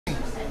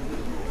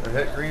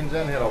Het greens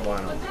and het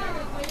albino.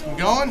 You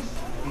going?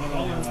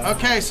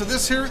 Okay, so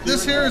this here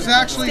is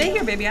actually. Stay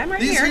here, baby. I'm right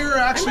these here. These here are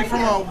actually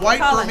from a white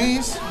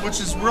Burmese, which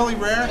is really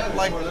rare.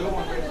 Like,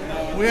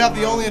 we have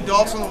the only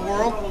adults in the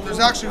world. There's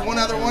actually one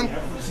other one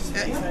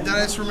that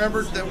I just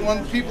remembered that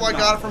one people I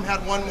got it from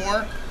had one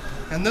more,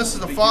 and this is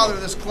the father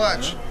of this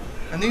clutch.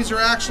 And these are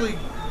actually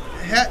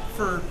het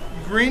for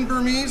green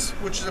Burmese,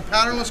 which is a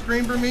patternless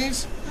green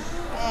Burmese.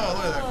 Oh,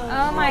 look at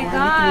that. Oh my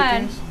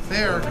God.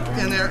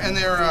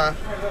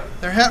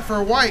 They're het for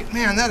a white.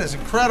 Man, that is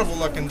incredible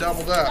looking,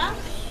 doubled up.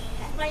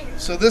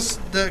 So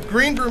the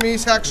green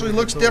Burmese actually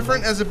looks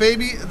different as a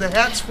baby. The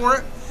hets for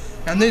it,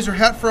 and these are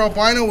het for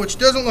albino, which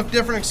doesn't look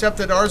different except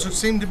that ours would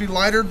seem to be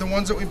lighter. The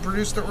ones that we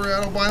produced that were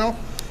at albino.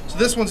 So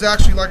this one's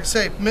actually, like I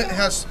say, it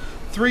has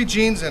 3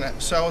 genes in it.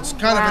 So it's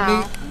kind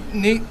of a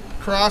neat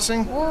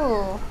crossing.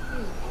 Ooh.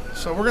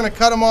 So we're gonna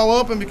cut them all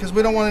open because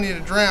we don't want any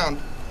to drown.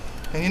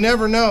 And you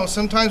never know.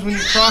 Sometimes when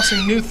you're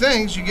crossing new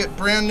things, you get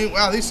brand new.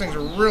 Wow, these things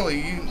are really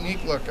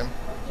unique looking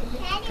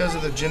because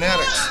of the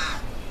genetics.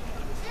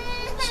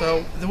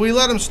 So we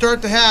let them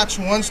start to hatch,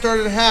 and one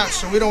started to hatch,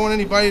 so we don't want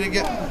anybody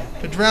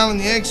to drown in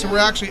the eggs, so we're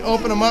actually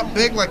opening them up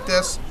big like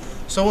this,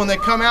 so when they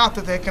come out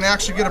that they can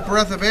actually get a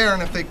breath of air,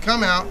 and if they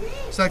come out,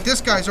 it's like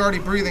this guy's already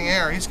breathing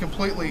air. He's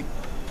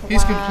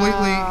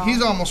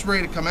almost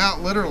ready to come out,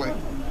 literally.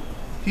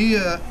 He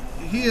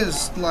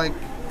is like,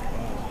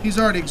 he's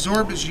already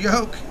absorbed his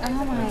yolk.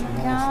 Oh my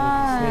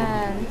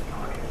God.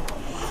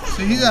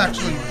 So he's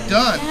actually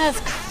done. That's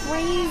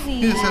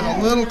crazy. He just had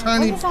a little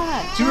tiny,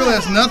 he really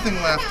has nothing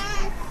left.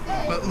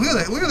 But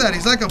look at that,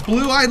 he's like a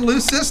blue-eyed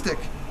leucistic.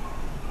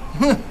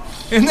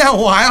 Isn't that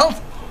wild?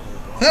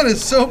 That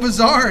is so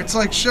bizarre. It's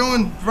like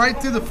showing right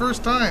through the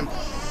first time.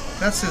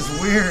 That's just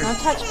weird. No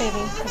touch, baby.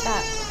 Like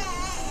that.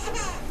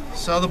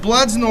 So the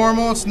blood's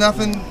normal. It's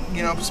nothing,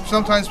 you know,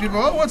 sometimes people,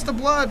 oh, what's the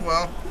blood?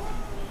 Well,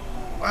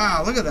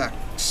 wow, look at that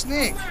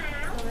snake.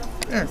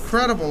 They're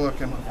incredible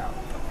looking.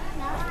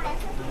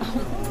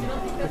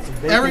 Next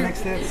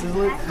to that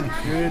sizzler.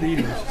 Good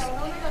eating.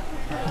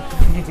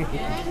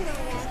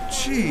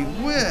 Gee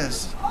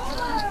whiz.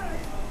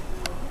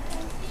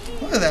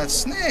 Look at that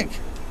snake.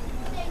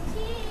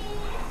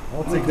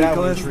 I'll take that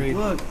one, trade.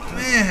 Look,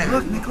 man.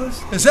 Look,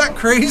 Nicholas. Is that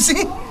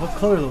crazy? What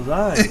color are those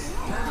eyes?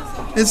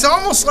 It's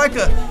almost like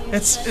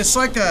it's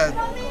like a,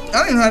 I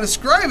don't even know how to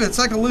describe it. It's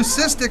like a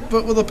leucistic,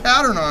 but with a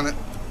pattern on it.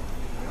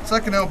 It's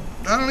like I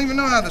don't even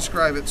know how to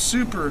describe it.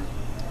 Super.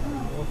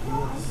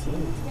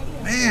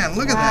 Man,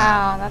 look at that.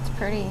 Wow, that's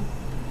pretty.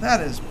 That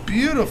is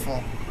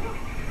beautiful.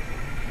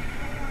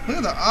 Look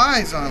at the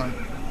eyes on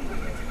him.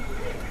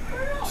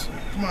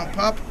 Come on,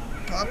 pop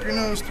your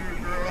nose through,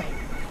 girl,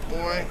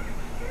 boy.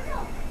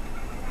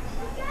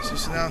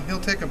 So now he'll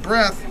take a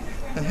breath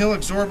and he'll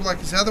absorb like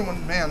his other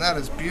one. Man, that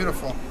is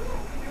beautiful.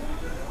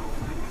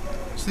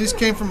 So these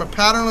came from a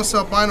patternless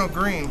albino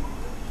green.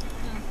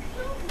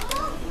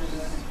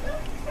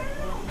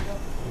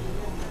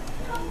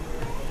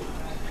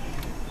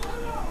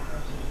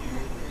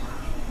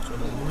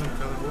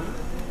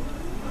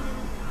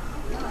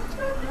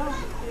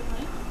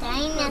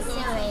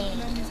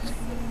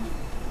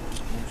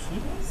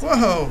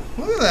 Whoa,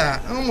 look at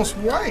that. Almost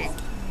white.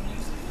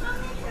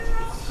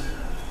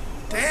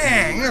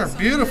 Dang, they're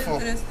beautiful.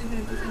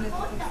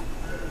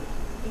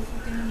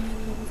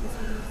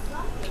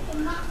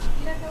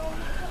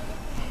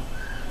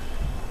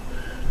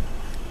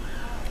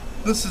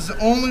 This is the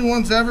only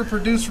ones ever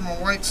produced from a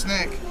white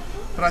snake.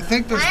 But I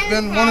think there's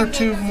been one or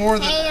two more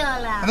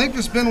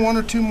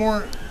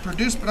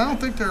produced, but I don't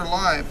think they're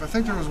alive. I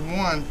think there was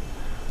one.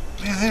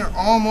 Man, they are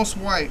almost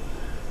white.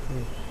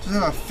 Just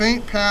have a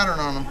faint pattern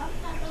on them.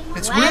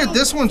 It's weird,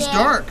 this one's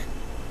dark.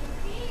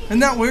 Isn't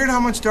that weird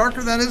how much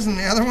darker that is than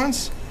the other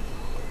ones?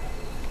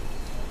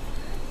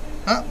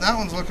 Oh, that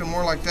one's looking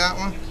more like that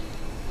one.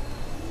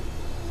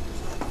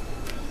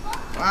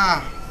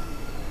 Wow.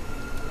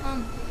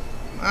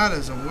 That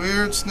is a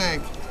weird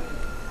snake.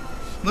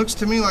 Looks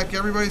to me like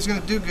everybody's going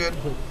to do good.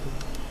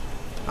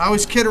 I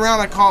always kid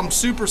around, I call them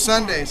Super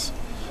Sundays.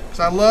 Because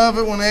I love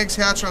it when eggs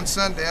hatch on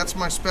Sunday. That's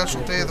my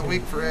special day of the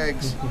week for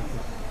eggs.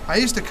 I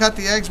used to cut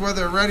the eggs whether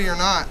they're ready or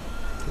not.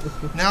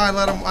 Now I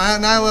let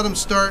them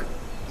start,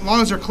 as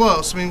long as they're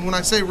close. I mean, when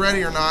I say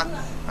ready or not,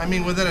 I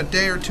mean within a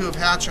day or two of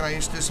hatching. I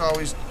used to just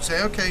always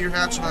say, okay, you're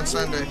hatching on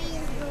Sunday.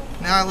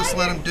 Now I just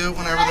let them do it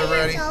whenever they're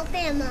ready.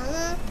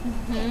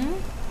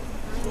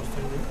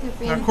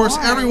 Now, of course,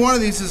 every one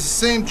of these is the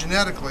same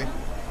genetically.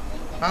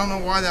 I don't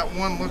know why that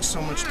one looks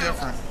so much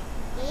different.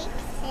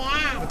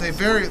 But they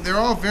vary, they're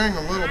all varying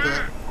a little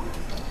bit.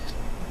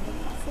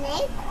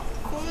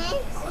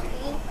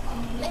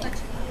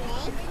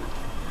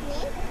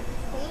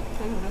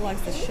 I didn't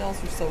realize the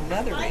shells are so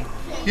leathery.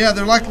 Yeah,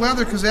 they're like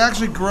leather because they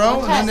actually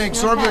grow and then they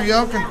absorb their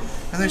yolk and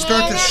they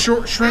start to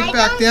shrink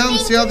back down.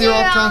 See how they're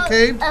all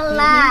concave?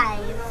 Alive.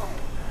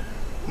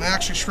 And they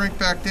actually shrink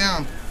back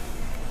down.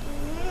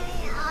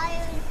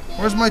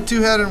 Where's my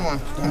two-headed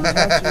one?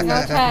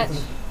 No touch.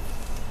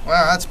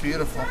 Wow, that's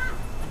beautiful.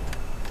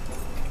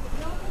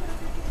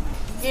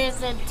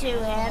 There's a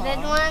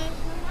two-headed one.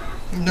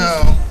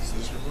 No.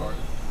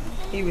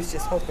 He was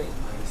just hoping.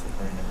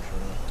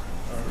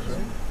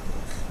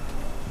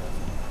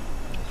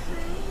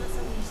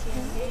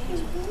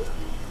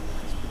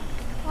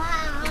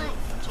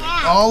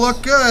 All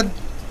look good.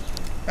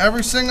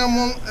 Every single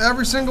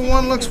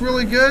one looks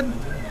really good.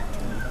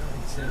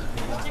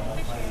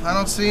 I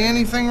don't see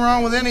anything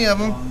wrong with any of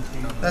them.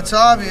 That's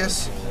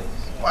obvious.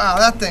 Wow,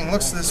 that thing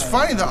looks this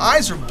funny. The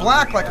eyes are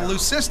black like a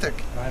leucistic.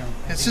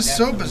 It's just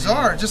so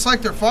bizarre, just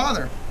like their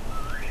father.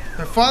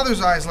 Their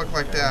father's eyes look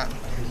like that.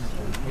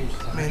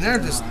 I mean, they're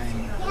just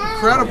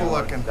incredible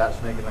looking. That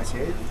snake in that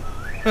cage?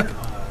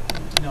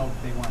 No,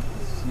 they want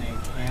the snake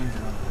and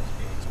the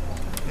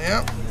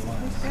Yep.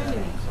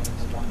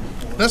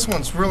 This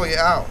one's really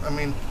out. I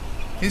mean,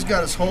 he's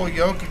got his whole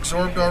yolk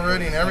absorbed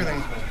already and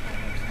everything.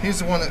 He's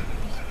the one that,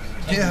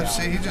 yeah,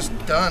 see, he's just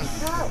done.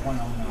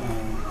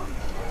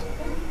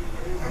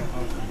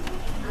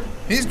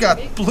 He's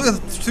got blue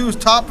through the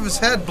top of his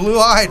head,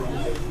 blue-eyed.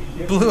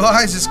 Blue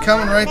eyes is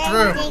coming right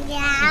through.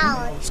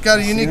 It's got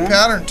a unique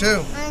pattern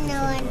too.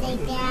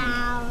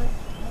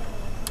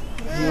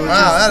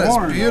 Wow, that is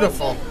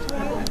beautiful.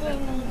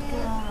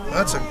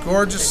 That's a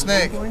gorgeous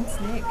snake.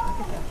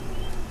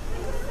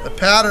 The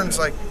pattern's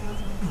like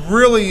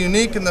really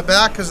unique in the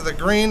back because of the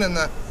green and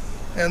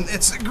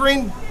it's the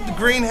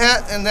green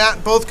hat and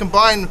that both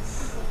combined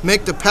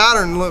make the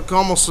pattern look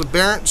almost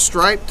aberrant,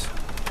 striped.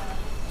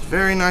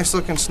 Very nice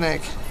looking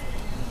snake.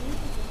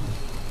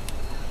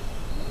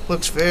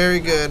 Looks very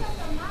good.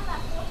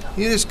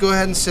 You just go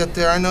ahead and sit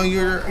there. I know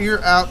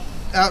you're out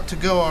to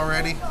go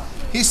already.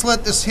 He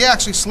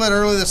actually slit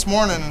early this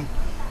morning and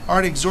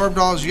already absorbed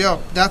all his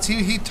yolk.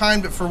 He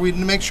timed it for we to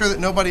make sure that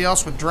nobody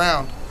else would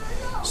drown.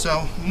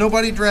 So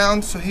nobody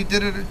drowned, so he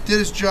did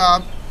his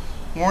job.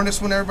 Warned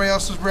us when everybody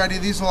else was ready.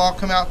 These will all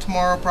come out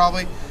tomorrow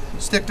probably.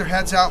 Stick their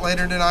heads out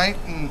later tonight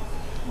and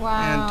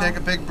take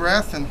a big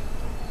breath and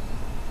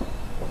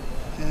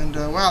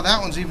wow,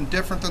 that one's even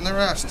different than the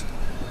rest.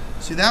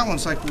 See, that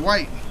one's like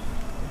white.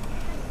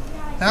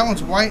 That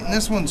one's white and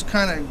this one's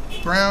kind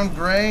of brown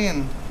gray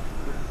and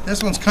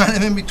this one's kind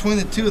of in between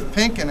the two with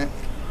pink in it.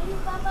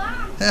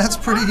 That's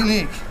pretty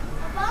unique.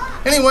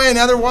 Anyway,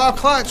 another wild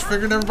clutch.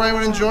 Figured everybody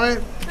would enjoy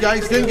it. You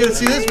guys didn't get to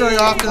see this very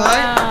often,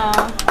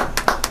 right?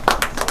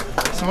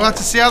 So we'll have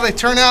to see how they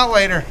turn out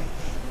later.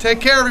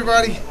 Take care,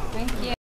 everybody.